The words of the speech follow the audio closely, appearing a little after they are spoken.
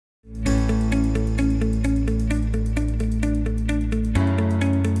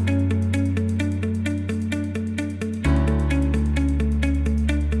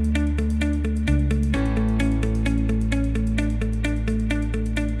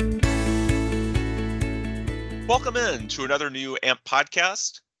Welcome in to another new AMP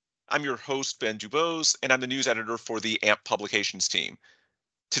podcast. I'm your host, Ben Dubose, and I'm the news editor for the AMP Publications team.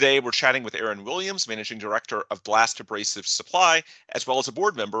 Today, we're chatting with Aaron Williams, Managing Director of Blast Abrasive Supply, as well as a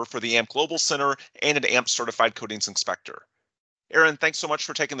board member for the AMP Global Center and an AMP Certified Coatings Inspector. Aaron, thanks so much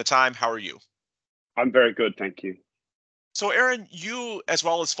for taking the time. How are you? I'm very good, thank you. So Aaron, you, as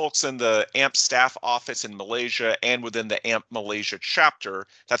well as folks in the AMP staff office in Malaysia and within the AMP Malaysia chapter,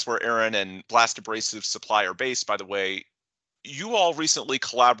 that's where Aaron and Blast Abrasive Supply are based, by the way, you all recently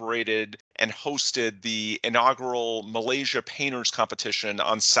collaborated and hosted the inaugural Malaysia Painters Competition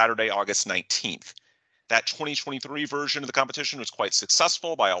on Saturday, August 19th. That 2023 version of the competition was quite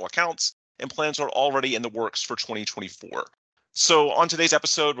successful by all accounts, and plans are already in the works for 2024. So on today's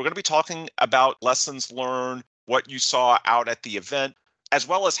episode, we're going to be talking about lessons learned, what you saw out at the event, as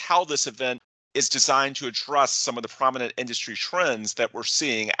well as how this event is designed to address some of the prominent industry trends that we're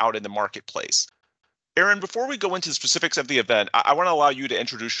seeing out in the marketplace. Aaron, before we go into the specifics of the event, I want to allow you to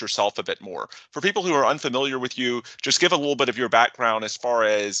introduce yourself a bit more. For people who are unfamiliar with you, just give a little bit of your background as far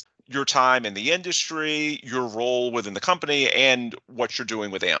as your time in the industry, your role within the company, and what you're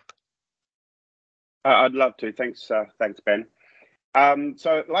doing with AMP. I'd love to. Thanks, Ben.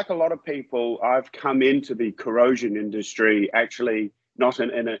 So like a lot of people, I've come into the corrosion industry actually not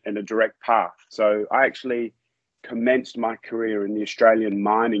in a direct path. So I actually commenced my career in the Australian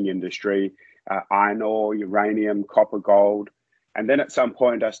mining industry, iron ore, uranium, copper, gold. And then at some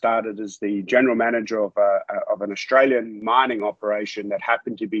point I started as the general manager of an Australian mining operation that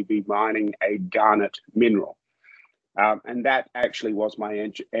happened to be mining a garnet mineral. And that actually was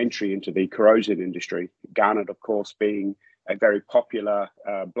my entry into the corrosion industry. Garnet, of course, being a very popular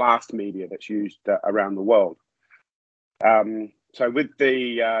blast media that's used around the world. So with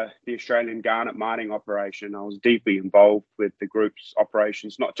the Australian garnet mining operation, I was deeply involved with the group's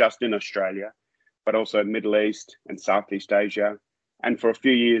operations, not just in Australia, but also Middle East and Southeast Asia. And for a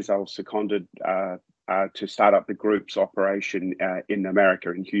few years, I was seconded to start up the group's operation in America,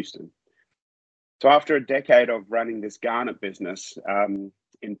 in Houston. So after a decade of running this garnet business,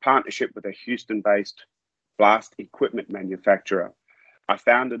 in partnership with a Houston-based blast equipment manufacturer, I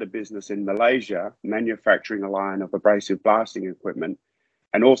founded a business in Malaysia manufacturing a line of abrasive blasting equipment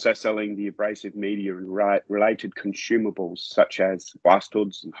and also selling the abrasive media and related consumables such as blast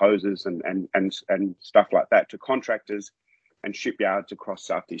hoods and hoses and stuff like that to contractors and shipyards across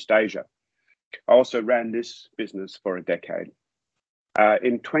Southeast Asia. I also ran this business for a decade.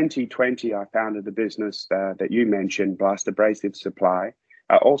 In 2020, I founded a business that you mentioned, Blast Abrasive Supply,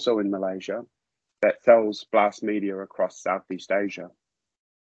 also in Malaysia, that sells blast media across Southeast Asia.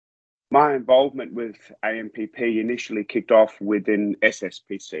 My involvement with AMPP initially kicked off within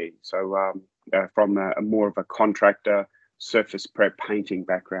SSPC, so from a more of a contractor surface prep painting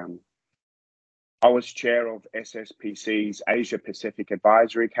background. I was chair of SSPC's Asia Pacific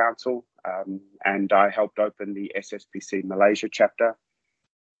Advisory Council, and I helped open the SSPC Malaysia chapter.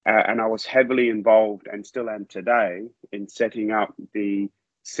 And I was heavily involved, and still am today, in setting up the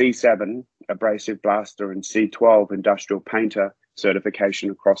C7 abrasive blaster and C12 industrial painter certification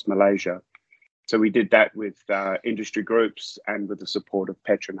across Malaysia. So we did that with industry groups and with the support of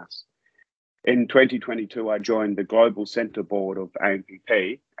Petronas. In 2022, I joined the Global Centre Board of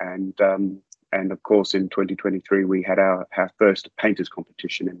AMPP, and of course, in 2023, we had our first painters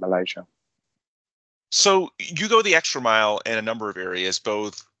competition in Malaysia. So you go the extra mile in a number of areas,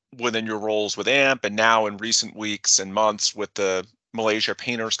 both within your roles with AMP and now in recent weeks and months with the Malaysia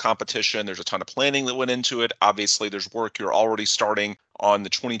Painters Competition. There's a ton of planning that went into it. Obviously, there's work you're already starting on the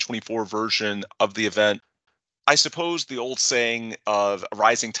 2024 version of the event. I suppose the old saying of a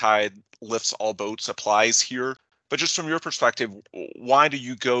rising tide lifts all boats applies here. But just from your perspective, why do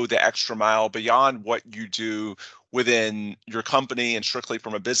you go the extra mile beyond what you do within your company and strictly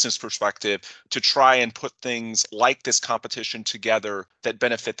from a business perspective to try and put things like this competition together that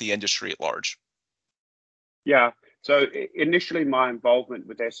benefit the industry at large? Yeah, so initially my involvement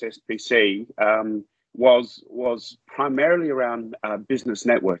with SSPC was primarily around business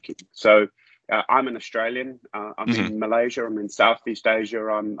networking. So I'm an Australian. I'm in Malaysia. I'm in Southeast Asia.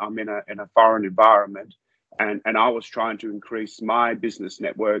 I'm in a foreign environment. And I was trying to increase my business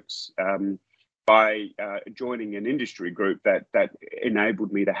networks by joining an industry group that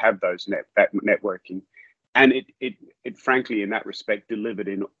enabled me to have that networking. And it frankly, in that respect, delivered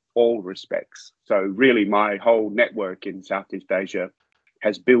in all respects. So really, my whole network in Southeast Asia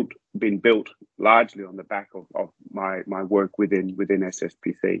has been built largely on the back of my work within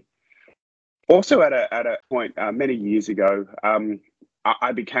SSPC. Also, at a point many years ago,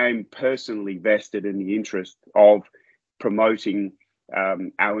 I became personally vested in the interest of promoting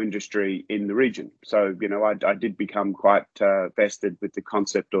our industry in the region. So, I did become quite vested with the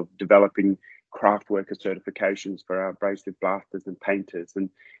concept of developing craft worker certifications for our abrasive blasters and painters, we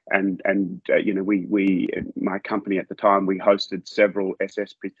my company at the time, we hosted several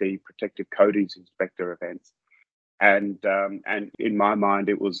SSPT protective coatings inspector events, and in my mind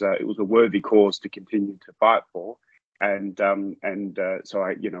it was a worthy cause to continue to fight for. So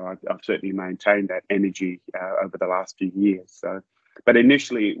I've certainly maintained that energy over the last few years. So, but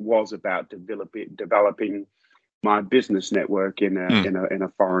initially it was about developing my business network in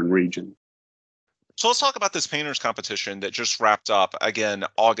a foreign region. So let's talk about this painters competition that just wrapped up again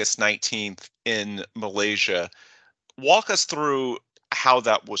August 19th in Malaysia. Walk us through how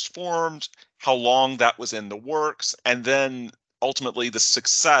that was formed, how long that was in the works, and then ultimately the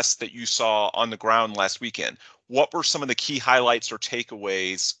success that you saw on the ground last weekend. What were some of the key highlights or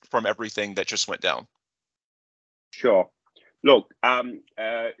takeaways from everything that just went down? Sure. Look,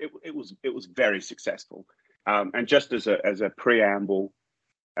 it was very successful, and just as a preamble,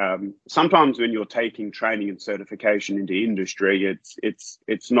 sometimes when you're taking training and certification into industry,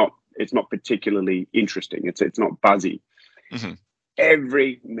 it's not particularly interesting. It's not buzzy. Mm-hmm.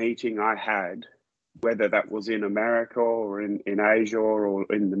 Every meeting I had, whether that was in America or in Asia or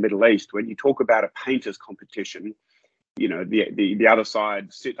in the Middle East, when you talk about a painters competition, the other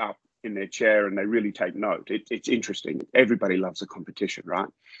side sit up in their chair and they really take note. It's interesting. Everybody loves a competition, right?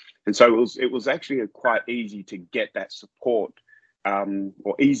 And so it was actually quite easy to get that support,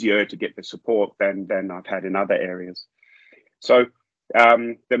 or easier to get the support than I've had in other areas. So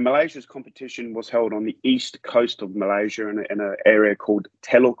the Malaysia's competition was held on the east coast of Malaysia in an area called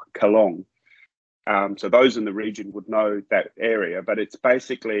Teluk Kelong. So those in the region would know that area, but it's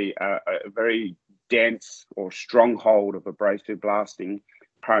basically a very dense or stronghold of abrasive blasting,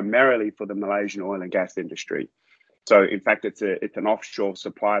 primarily for the Malaysian oil and gas industry. So in fact, it's an offshore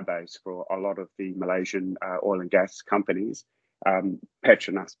supply base for a lot of the Malaysian oil and gas companies,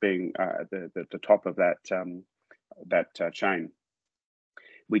 Petronas being the top of that chain.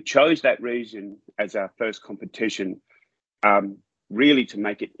 We chose that region as our first competition, really to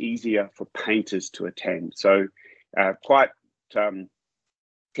make it easier for painters to attend. So quite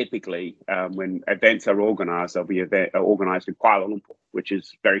typically, when events are organised, they'll be organised in Kuala Lumpur, which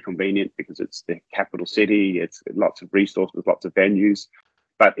is very convenient because it's the capital city. It's lots of resources, lots of venues.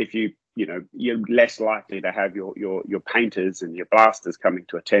 But if you're less likely to have your painters and your blasters coming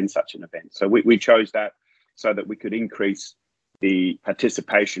to attend such an event. So we chose that so that we could increase the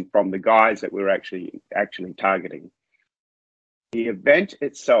participation from the guys that we're actually targeting. The event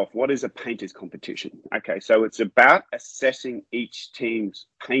itself, what is a painters competition? Okay, so it's about assessing each team's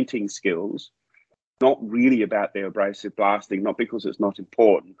painting skills, not really about their abrasive blasting, not because it's not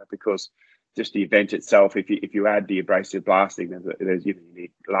important, but because just the event itself, if you add the abrasive blasting, there's you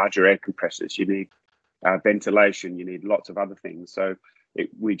need larger air compressors, you need ventilation, you need lots of other things. So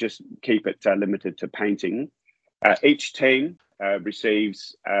we just keep it limited to painting. Each team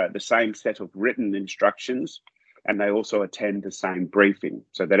receives the same set of written instructions, and they also attend the same briefing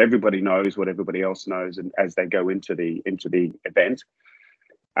so that everybody knows what everybody else knows, and as they go into the event.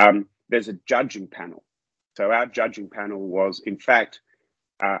 There's a judging panel. So our judging panel was, in fact,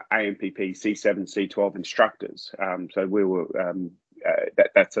 AMPP C7, C12 instructors. So we were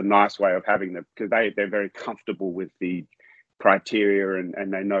that's a nice way of having them, because they're very comfortable with the criteria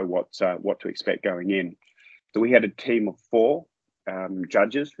and they know what to expect going in. So we had a team of 4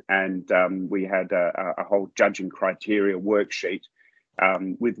 judges, and we had a whole judging criteria worksheet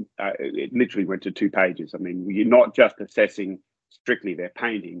with it literally went to 2 pages. I mean, you're not just assessing strictly their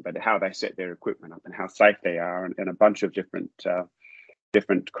painting, but how they set their equipment up and how safe they are, and a bunch of different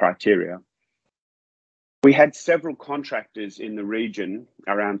criteria. We had several contractors in the region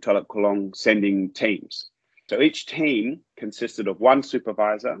around Teluk Kelong sending teams. So each team consisted of 1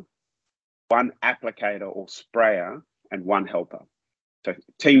 supervisor, 1 applicator or sprayer, and 1 helper. So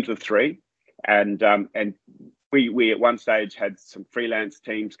teams of 3, and we at one stage had some freelance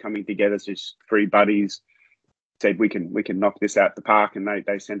teams coming together, just 3 buddies. Said we can knock this out the park, and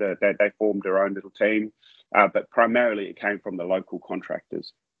they formed their own little team, but primarily it came from the local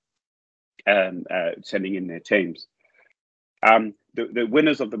contractors sending in their teams. The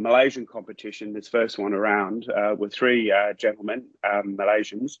winners of the Malaysian competition, this first one around, were 3 gentlemen,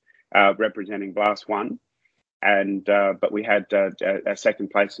 Malaysians, representing Blast One, and but we had a second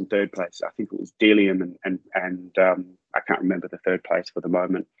place and third place. I think it was Delium and I can't remember the third place for the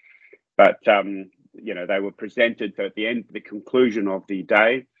moment, but they were presented at the conclusion of the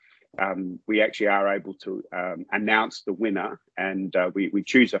day. we actually are able to announce the winner, and we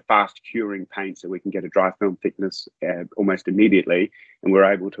choose a fast curing paint so we can get a dry film thickness almost immediately, and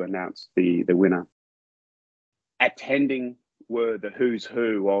we're able to announce the winner. Attending were the who's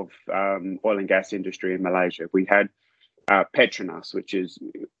who of oil and gas industry in Malaysia. We had Petronas, which is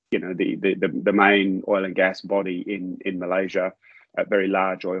the main oil and gas body in Malaysia, a very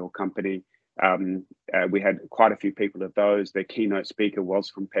large oil company. We had quite a few people of those. Their keynote speaker was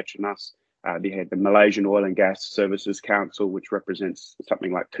from Petronas. They had the Malaysian Oil and Gas Services Council, which represents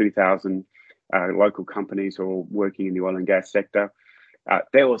something like 2,000 local companies who are working in the oil and gas sector.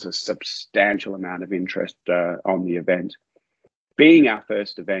 There was a substantial amount of interest on the event. Being our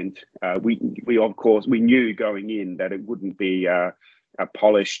first event, we of course we knew going in that it wouldn't be a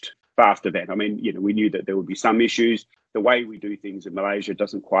polished, fast event. I mean, we knew that there would be some issues. The way we do things in Malaysia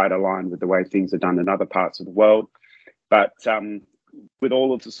doesn't quite align with the way things are done in other parts of the world. But with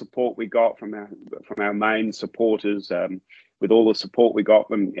all of the support we got from our main supporters, with all the support we got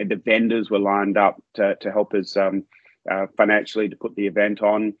from the vendors were lined up to help us financially to put the event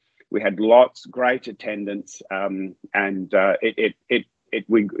on. We had great attendance, and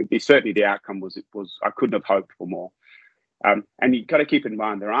certainly the outcome was I couldn't have hoped for more. And you've got to keep in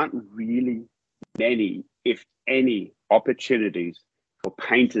mind there aren't really many, if any, opportunities for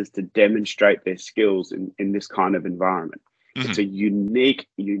painters to demonstrate their skills in this kind of environment. Mm-hmm. It's a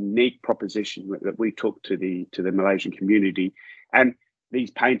unique proposition that we took to the Malaysian community. And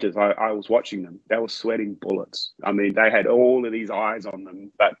these painters, I was watching them, they were sweating bullets. I mean, they had all of these eyes on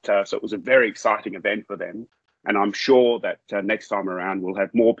them, but so it was a very exciting event for them. And I'm sure that next time around, we'll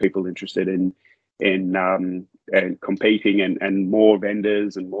have more people interested in competing and more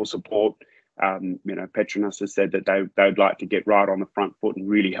vendors and more support. Petronas has said that they'd like to get right on the front foot and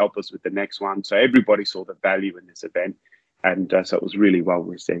really help us with the next one. So everybody saw the value in this event, and so it was really well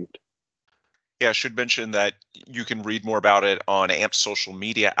received. Yeah, I should mention that you can read more about it on AMP's social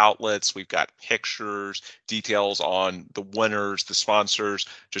media outlets. We've got pictures, details on the winners, the sponsors.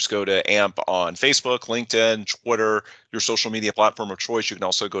 Just go to AMP on Facebook, LinkedIn, Twitter, your social media platform of choice. You can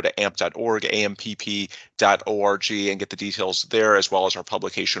also go to amp.org, ampp.org, and get the details there, as well as our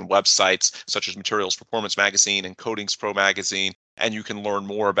publication websites, such as Materials Performance Magazine and Coatings Pro Magazine, and you can learn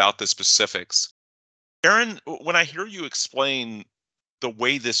more about the specifics. Aaron, when I hear you explain the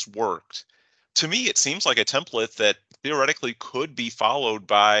way this worked, to me, it seems like a template that theoretically could be followed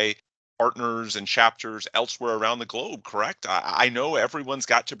by partners and chapters elsewhere around the globe, correct? I know everyone's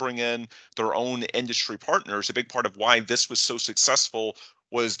got to bring in their own industry partners. A big part of why this was so successful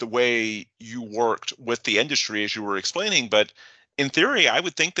was the way you worked with the industry, as you were explaining. But in theory, I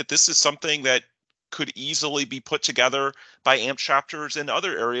would think that this is something that could easily be put together by AMP chapters in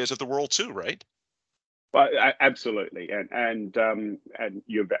other areas of the world too, right? Well, absolutely, and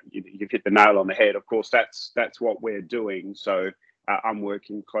you've hit the nail on the head. Of course, that's what we're doing. So I'm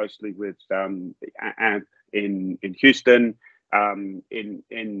working closely with AMP in Houston.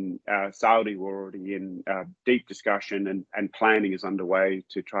 In Saudi, we're already in deep discussion, and planning is underway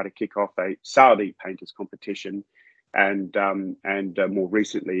to try to kick off a Saudi painters competition. And more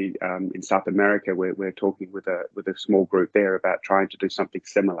recently in South America, we're talking with a small group there about trying to do something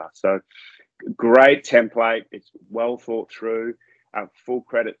similar. So. Great template. It's well thought through. Full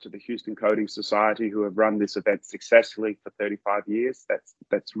credit to the Houston Coating Society, who have run this event successfully for 35 years.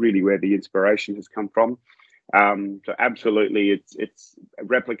 That's really where the inspiration has come from. So absolutely, it's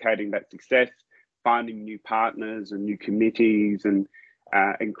replicating that success, finding new partners and new committees, and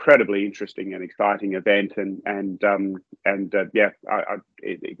incredibly interesting and exciting event.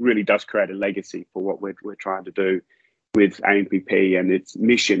 It really does create a legacy for what we're trying to do with AMPP and its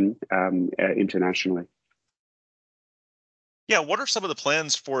mission internationally. Yeah, what are some of the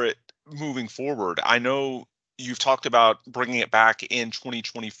plans for it moving forward? I know you've talked about bringing it back in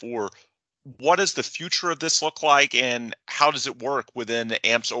 2024. What does the future of this look like, and how does it work within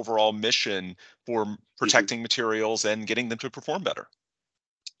AMP's overall mission for protecting materials and getting them to perform better?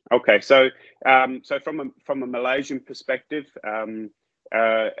 Okay, so from a Malaysian perspective,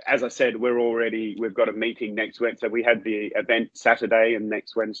 as I said, we've got a meeting next Wednesday. So we had the event Saturday, and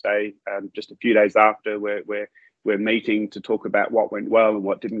next Wednesday, just a few days after, we're meeting to talk about what went well and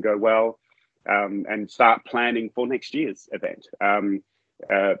what didn't go well, and start planning for next year's event.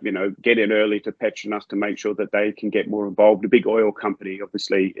 Get in early to Petronas to make sure that they can get more involved. A big oil company,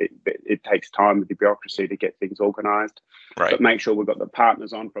 obviously, it takes time with the bureaucracy to get things organised. Right. But make sure we've got the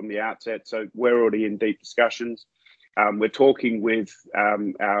partners on from the outset. So we're already in deep discussions. We're talking with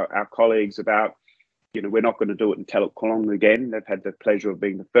our colleagues about, we're not going to do it in Teluk Kurong again. They've had the pleasure of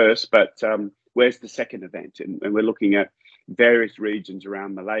being the first, but where's the second event? And we're looking at various regions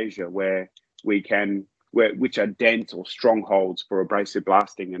around Malaysia which are dense or strongholds for abrasive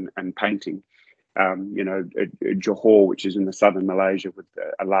blasting and painting. Johor, which is in the southern Malaysia with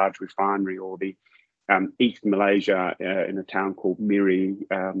a large refinery, or the East Malaysia in a town called Miri.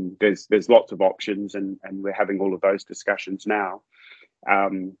 There's lots of options, and we're having all of those discussions now.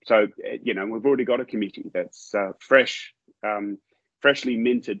 We've already got a committee that's freshly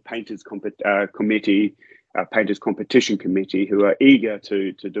minted painters committee, painters competition committee, who are eager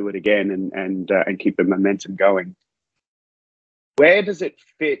to do it again and keep the momentum going. Where does it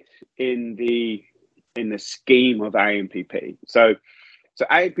fit in the scheme of AMPP? So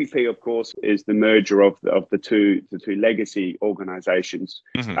AMPP, of course, is the merger of the two legacy organisations.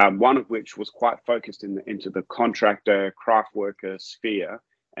 Mm-hmm. One of which was quite focused into the contractor, craft worker sphere,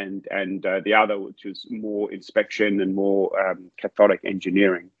 and the other, which was more inspection and more cathodic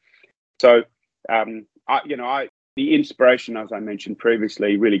engineering. So, the inspiration, as I mentioned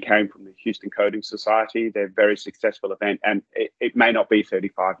previously, really came from the Houston Coating Society. They're a very successful event, and it may not be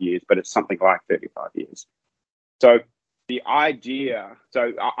 35 years, but it's something like 35 years. So the idea,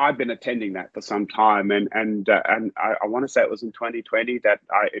 so I've been attending that for some time, and I want to say it was in 2020 that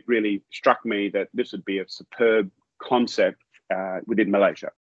it really struck me that this would be a superb concept within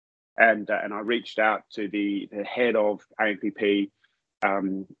Malaysia. And I reached out to the head of AMPP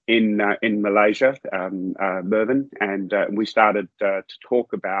in Malaysia, Mervyn, and we started to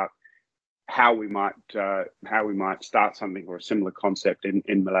talk about how we might start something or a similar concept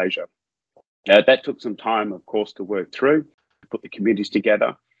in Malaysia. That took some time, of course, to work through, put the committees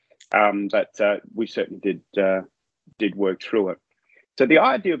together, but we certainly did work through it. So the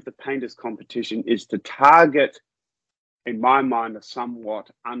idea of the painters competition is to target, in my mind, a somewhat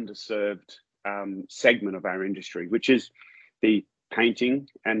underserved segment of our industry, which is the painting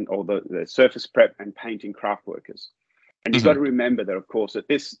or the surface prep and painting craft workers. And you've got to remember that, of course, that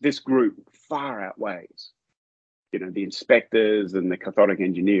this group far outweighs, the inspectors and the cathodic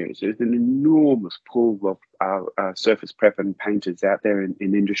engineers. There's an enormous pool of surface prep and painters out there in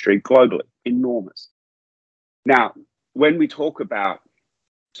industry globally, enormous. Now, when we talk about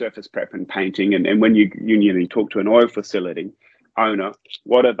surface prep and painting, and when you talk to an oil facility owner,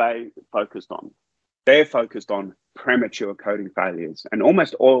 what are they focused on? They're focused on premature coating failures, and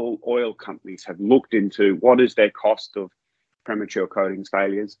almost all oil companies have looked into what is their cost of premature coatings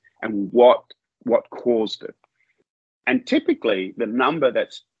failures and what caused it. And typically, the number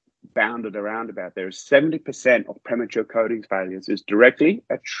that's bounded around about there is 70% of premature coatings failures is directly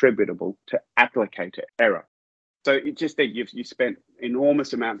attributable to applicator error. So it's just that you spent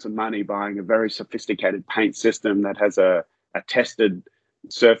enormous amounts of money buying a very sophisticated paint system that has a tested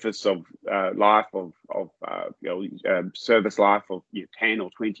surface of life of service life of 10 or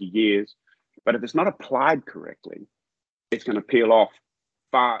 20 years, but if it's not applied correctly, it's going to peel off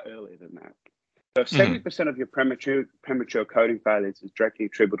far earlier than that. So if 70% of your premature coating failures is directly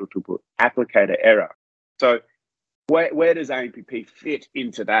attributable to applicator error. So where does AMPP fit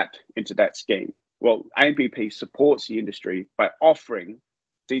into that scheme? Well, AMPP supports the industry by offering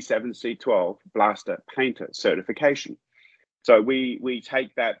C7, C12 blaster painter certification. So we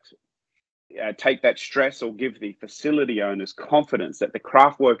take that stress, or give the facility owners confidence that the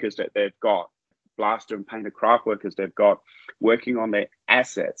craft workers that they've got, blaster and painter craft workers they've got working on their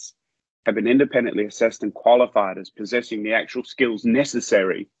assets, have been independently assessed and qualified as possessing the actual skills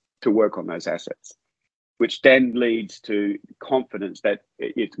necessary to work on those assets, which then leads to confidence that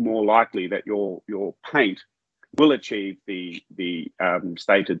it's more likely that your paint will achieve the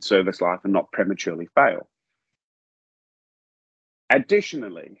stated service life and not prematurely fail.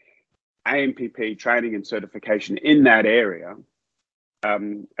 Additionally, AMPP training and certification in that area,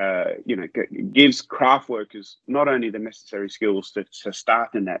 gives craft workers not only the necessary skills to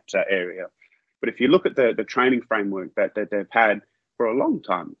start in that area, but if you look at the training framework that they've had for a long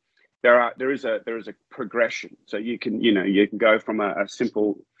time, there is a progression. So you can go from a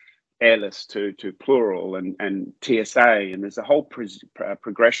simple airless to plural and TSA, and there's a whole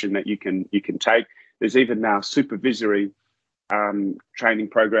progression that you can take. There's even now supervisory training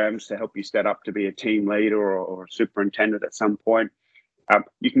programs to help you set up to be a team leader or a superintendent at some point.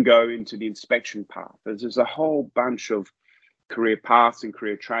 You can go into the inspection path. There's a whole bunch of career paths and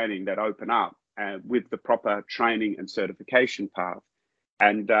career training that open up with the proper training and certification path.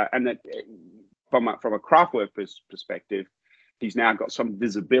 And that from a craft worker's perspective, he's now got some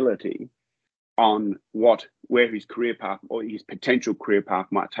visibility on where his career path or his potential career path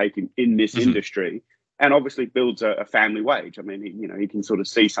might take him in this industry, and obviously builds a family wage. I mean, he can sort of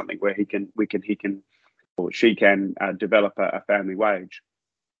see something where he can or she can develop a family wage.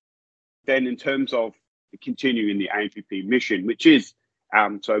 Then in terms of continue in the AMPP mission, which is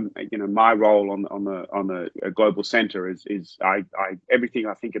my role on the global center is I everything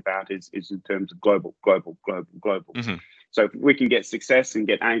I think about is in terms of global. Mm-hmm. So if we can get success and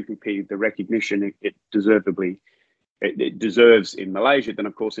get AMPP the recognition it deserves in Malaysia, then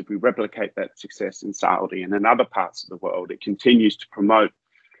of course if we replicate that success in Saudi and in other parts of the world, it continues to promote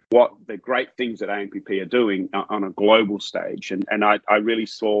what the great things that AMPP are doing on a global stage. And I really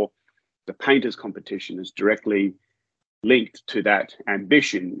saw the painters competition as directly linked to that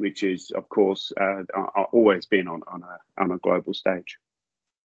ambition, which is, of course, always been on a global stage.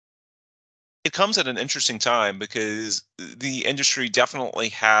 It comes at an interesting time because the industry definitely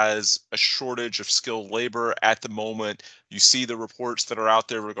has a shortage of skilled labor at the moment. You see the reports that are out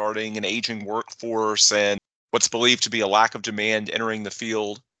there regarding an aging workforce and what's believed to be a lack of demand entering the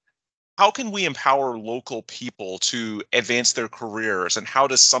field. How can we empower local people to advance their careers, and how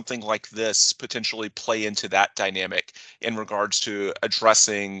does something like this potentially play into that dynamic in regards to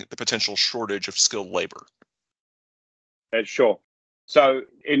addressing the potential shortage of skilled labor? Sure. So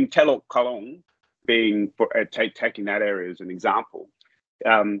in Telok Kalong, taking that area as an example,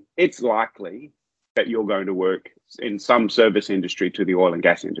 it's likely that you're going to work in some service industry to the oil and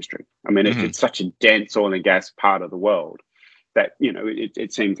gas industry. I mean, Mm-hmm. it's such a dense oil and gas part of the world that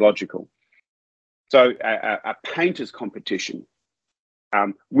it seems logical. So a painters competition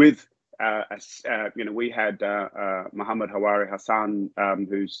with we had Muhammad Hawari Hassan,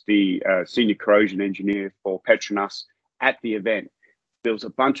 who's the senior corrosion engineer for Petronas at the event. There was a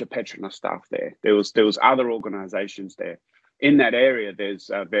bunch of Petronas staff there. There was other organisations there. In that area, there's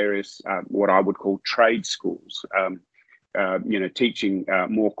various what I would call trade schools, teaching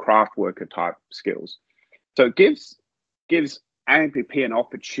more craft worker type skills. So it gives AMPP an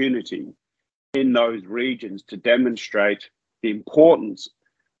opportunity in those regions to demonstrate the importance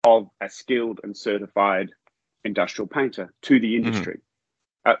of a skilled and certified industrial painter to the industry.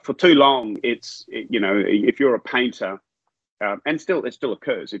 Mm-hmm. For too long, if you're a painter, and it still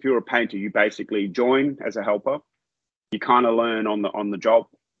occurs. If you're a painter, you basically join as a helper. You kind of learn on the job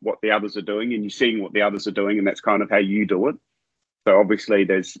what the others are doing, and you're seeing what the others are doing, and that's kind of how you do it. So obviously,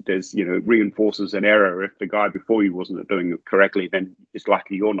 there's reinforces an error. If the guy before you wasn't doing it correctly, then it's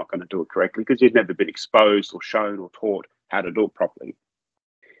likely you're not going to do it correctly because you've never been exposed or shown or taught how to do it properly.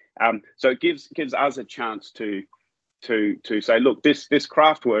 So it gives us a chance to say, look, this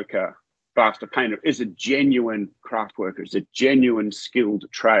craft worker, plaster painter, is a genuine craft worker. It's a genuine skilled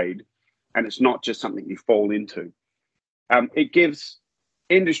trade, and it's not just something you fall into. It gives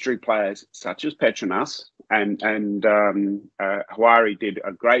industry players such as Petronas and Hawari did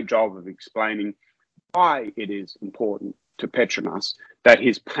a great job of explaining why it is important to Petronas that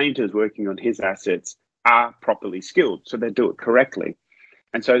his painters working on his assets are properly skilled, so they do it correctly.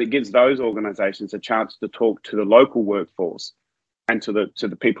 And so it gives those organisations a chance to talk to the local workforce and to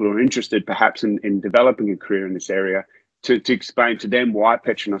the people who are interested perhaps in developing a career in this area to explain to them why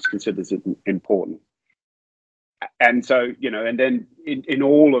Petronas considers it important. And so, and then in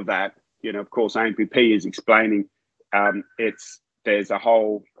all of that, of course, AMPP is explaining there's a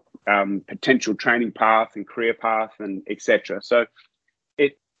whole potential training path and career path and etc. So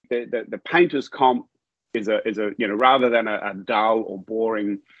the painters comp is a rather than a dull or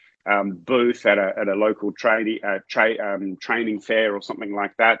boring booth at a local training fair or something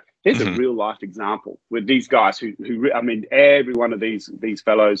like that. Here's a real life example with these guys who every one of these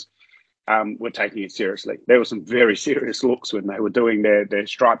fellows were taking it seriously. There were some very serious looks when they were doing their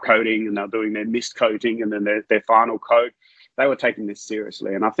stripe coating and they're doing their mist coating and then their final coat. They were taking this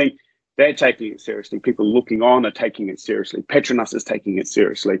seriously, and I think they're taking it seriously. People looking on are taking it seriously. Petronas is taking it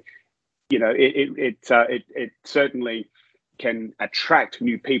seriously. It certainly can attract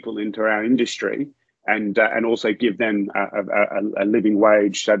new people into our industry and also give them a living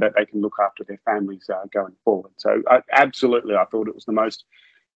wage so that they can look after their families going forward. So absolutely, I thought it was the most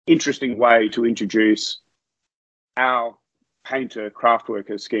interesting way to introduce our painter craft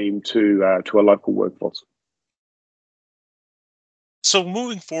worker scheme to a local workforce. So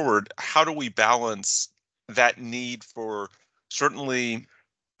moving forward, how do we balance that need for certainly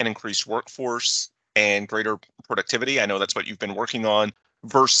an increased workforce and greater productivity? I know that's what you've been working on,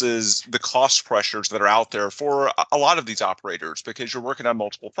 versus the cost pressures that are out there for a lot of these operators, because you're working on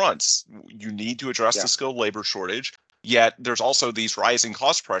multiple fronts. You need to address the skilled labor shortage, yet there's also these rising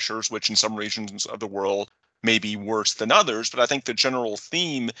cost pressures, which in some regions of the world may be worse than others. But I think the general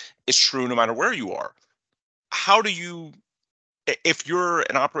theme is true no matter where you are. How do you, if you're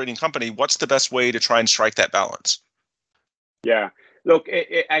an operating company, what's the best way to try and strike that balance? Yeah, look,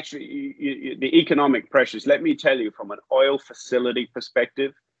 actually, the economic pressures, let me tell you, from an oil facility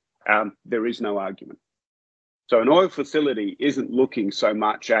perspective, there is no argument. So an oil facility isn't looking so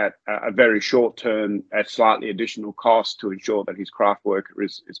much at a very short term, at slightly additional cost to ensure that his craft worker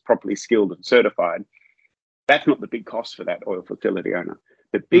is properly skilled and certified. That's not the big cost for that oil facility owner.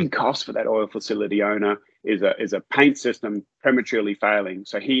 The big cost for that oil facility owner is a paint system prematurely failing.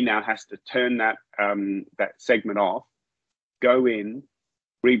 So he now has to turn that segment off, go in,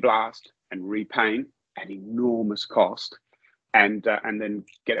 reblast and repaint at enormous cost, and then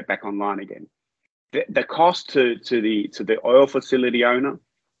get it back online again. The cost to the oil facility owner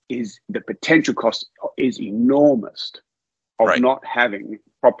is, the potential cost is enormous of not having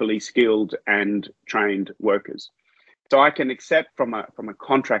properly skilled and trained workers. So I can accept from a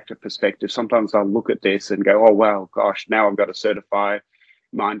contractor perspective, sometimes I'll look at this and go, oh, well, gosh, now I've got to certify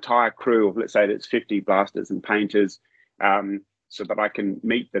my entire crew of, let's say it's 50 blasters and painters, so that I can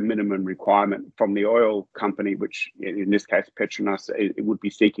meet the minimum requirement from the oil company, which in this case, Petronas, it would be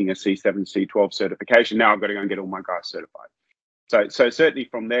seeking a C7, C12 certification. Now I've got to go and get all my guys certified. So certainly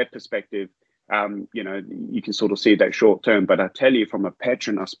from their perspective, you can sort of see that short term, but I tell you from a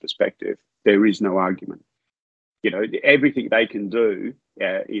Petronas perspective, there is no argument. Everything they can do,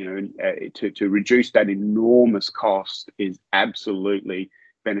 to reduce that enormous cost is absolutely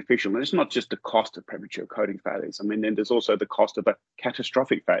beneficial. And it's not just the cost of premature coating failures. I mean, then there's also the cost of a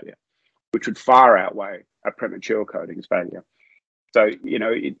catastrophic failure, which would far outweigh a premature coatings failure. So,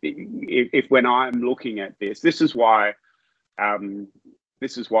 if when I'm looking at this is why we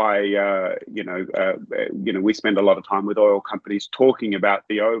spend a lot of time with oil companies talking about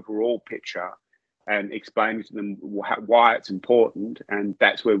the overall picture and explaining to them why it's important, and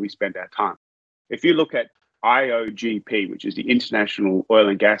that's where we spend our time. If you look at IOGP, which is the International Oil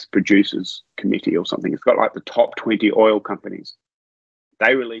and Gas Producers Committee or something, it's got like the top 20 oil companies.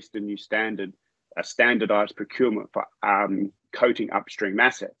 They released a new standard, a standardized procurement for coating upstream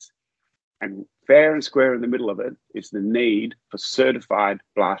assets. And fair and square in the middle of it is the need for certified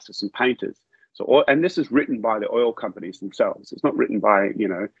blasters and painters. And this is written by the oil companies themselves. It's not written by,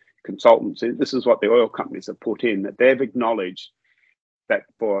 consultants. This is what the oil companies have put in, that they've acknowledged that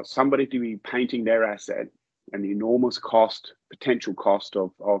for somebody to be painting their asset and the enormous potential cost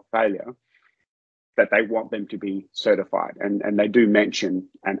of failure, that they want them to be certified. And they do mention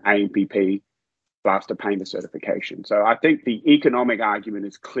an AMPP blaster painter certification. So I think the economic argument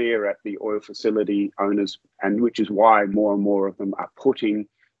is clear at the oil facility owners, and which is why more and more of them are putting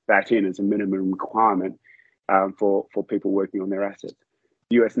that in as a minimum requirement for people working on their assets.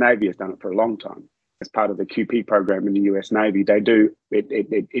 The US Navy has done it for a long time. As part of the QP program in the US Navy,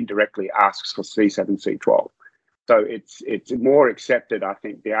 it indirectly asks for C7, C12. So it's more accepted. I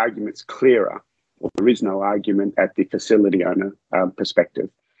think the argument's clearer, or there is no argument at the facility owner perspective.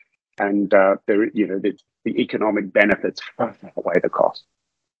 And the economic benefits far outweigh the cost.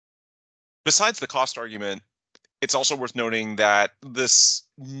 Besides the cost argument, it's also worth noting that this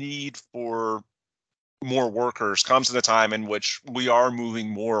need for more workers comes at a time in which we are moving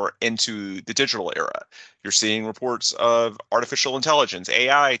more into the digital era. You're seeing reports of artificial intelligence,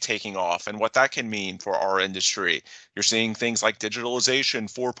 AI, taking off and what that can mean for our industry. You're seeing things like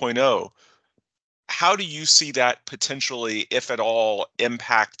digitalization 4.0. How do you see that potentially, if at all,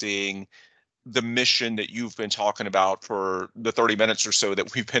 impacting the mission that you've been talking about for the 30 minutes or so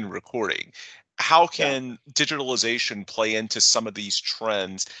that we've been recording? How can digitalization play into some of these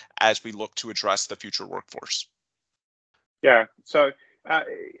trends as we look to address the future workforce? Yeah, so,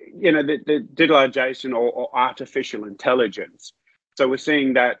 the digitalization or artificial intelligence. So we're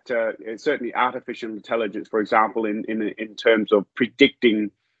seeing that certainly artificial intelligence, for example, in terms of predicting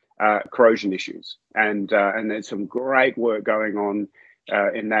corrosion issues. And there's some great work going on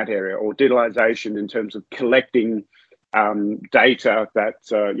in that area, or digitalization in terms of collecting data that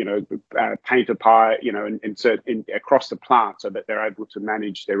painter pie, insert in across the plant, so that they're able to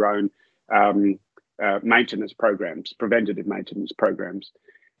manage their own maintenance programs, preventative maintenance programs.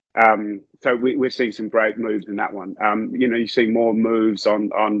 So we're seeing some great moves in that one. You see more moves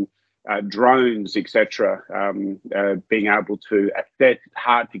on drones, etc., being able to assess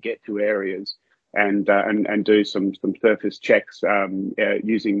hard to get to areas and do some surface checks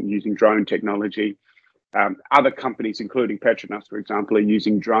using drone technology. Other companies, including Petronas, for example, are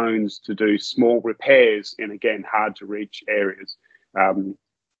using drones to do small repairs in, again, hard to reach areas.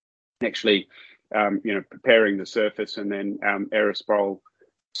 Preparing the surface and then aerosol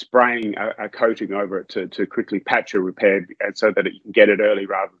spraying a coating over it to quickly patch a repair, so that you can get it early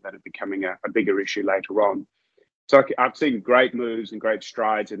rather than it becoming a bigger issue later on. So I've seen great moves and great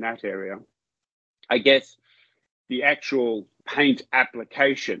strides in that area. I guess the actual paint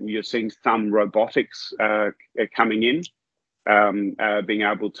application, you're seeing some robotics coming in. being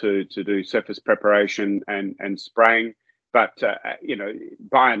able to do surface preparation and spraying. But,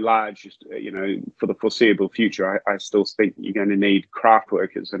 by and large, for the foreseeable future, I still think you're going to need craft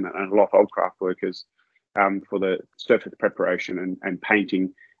workers and a lot of craft workers for the surface preparation and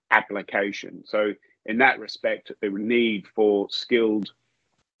painting application. So in that respect, the need for skilled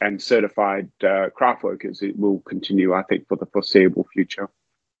and certified craft workers, it will continue, I think, for the foreseeable future.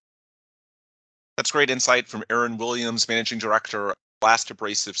 That's great insight from Aaron Williams, Managing Director of Blast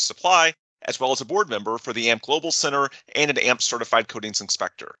Abrasive Supply, as well as a board member for the AMP Global Center and an AMP Certified Coatings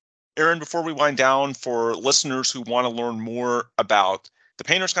Inspector. Aaron, before we wind down, for listeners who want to learn more about the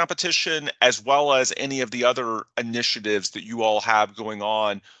painters competition, as well as any of the other initiatives that you all have going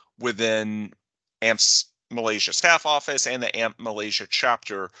on within AMP's Malaysia staff office and the AMP Malaysia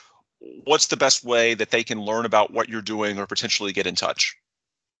chapter, what's the best way that they can learn about what you're doing or potentially get in touch?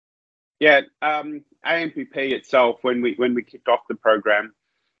 Yeah, AMPP itself, when we kicked off the program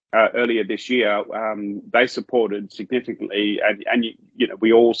earlier this year, they supported significantly, and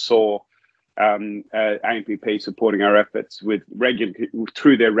we all saw AMPP supporting our efforts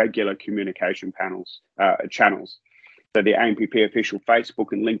through their regular communication channels. So the AMPP official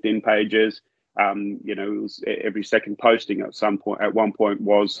Facebook and LinkedIn pages. It was every second posting at one point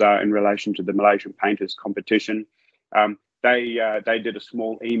was in relation to the Malaysian Painters competition. They did a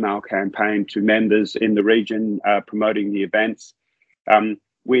small email campaign to members in the region promoting the events.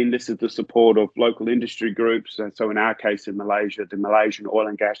 We enlisted the support of local industry groups. So in our case in Malaysia, the Malaysian Oil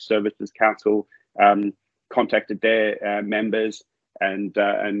and Gas Services Council contacted their members and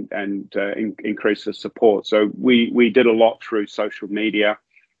increased the support. So we did a lot through social media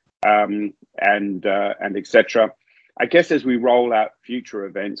and etc. I guess as we roll out future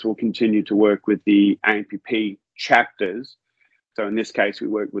events, we'll continue to work with the AMPP chapters. So in this case, we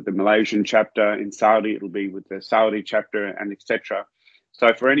work with the Malaysian chapter. In Saudi, it'll be with the Saudi chapter and etc.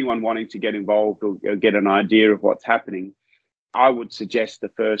 So for anyone wanting to get involved or get an idea of what's happening, I would suggest the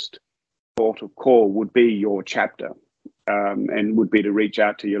first port of call would be your chapter, and would be to reach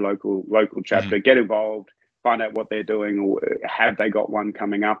out to your local chapter, get involved, find out what they're doing, or have they got one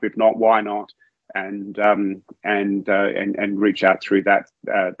coming up? If not, why not? And reach out through that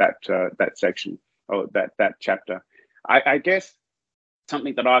section or that chapter. I guess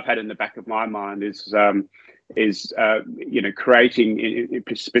something that I've had in the back of my mind is creating,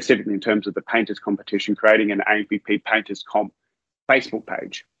 specifically in terms of the painters competition, creating an AMPP Painters Comp Facebook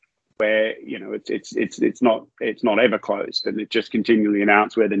page where it's not ever closed, and it just continually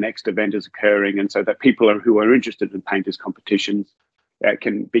announces where the next event is occurring, and so that people who are interested in painters competitions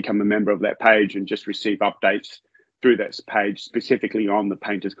can become a member of that page and just receive updates through that page specifically on the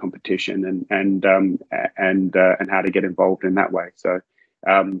painters competition and how to get involved in that way. So,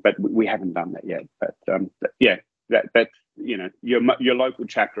 but we haven't done that yet. But yeah, that's your local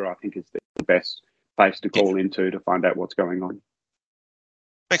chapter, I think, is the best place to call into to find out what's going on.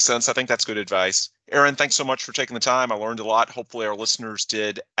 Makes sense. I think that's good advice. Aaron, thanks so much for taking the time. I learned a lot. Hopefully our listeners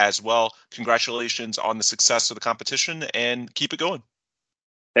did as well. Congratulations on the success of the competition and keep it going.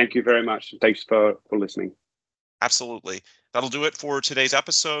 Thank you very much. Thanks for listening. Absolutely. That'll do it for today's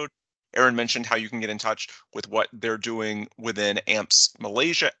episode. Aaron mentioned how you can get in touch with what they're doing within AMP's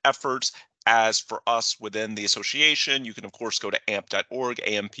Malaysia efforts. As for us within the association, you can, of course, go to amp.org,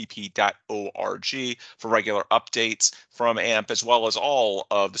 ampp.org, for regular updates from AMP, as well as all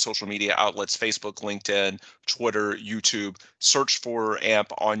of the social media outlets, Facebook, LinkedIn, Twitter, YouTube. Search for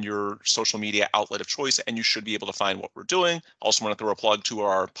AMP on your social media outlet of choice, and you should be able to find what we're doing. Also want to throw a plug to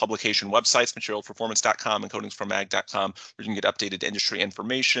our publication websites, materialsperformance.com and coatingspro.com, where you can get updated industry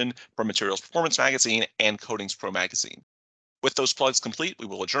information from Materials Performance Magazine and Coatings Pro Magazine. With those plugs complete, we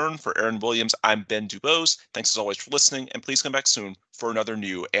will adjourn. For Aaron Williams, I'm Ben Dubose. Thanks as always for listening, and please come back soon for another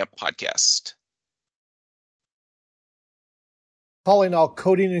new AMP podcast. Calling all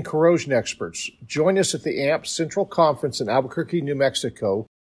coating and corrosion experts. Join us at the AMP Central Conference in Albuquerque, New Mexico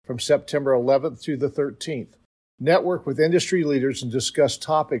from September 11th through the 13th. Network with industry leaders and discuss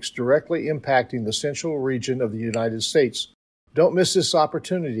topics directly impacting the central region of the United States. Don't miss this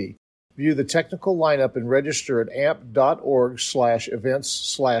opportunity. View the technical lineup and register at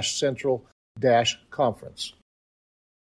amp.org/events/central-conference.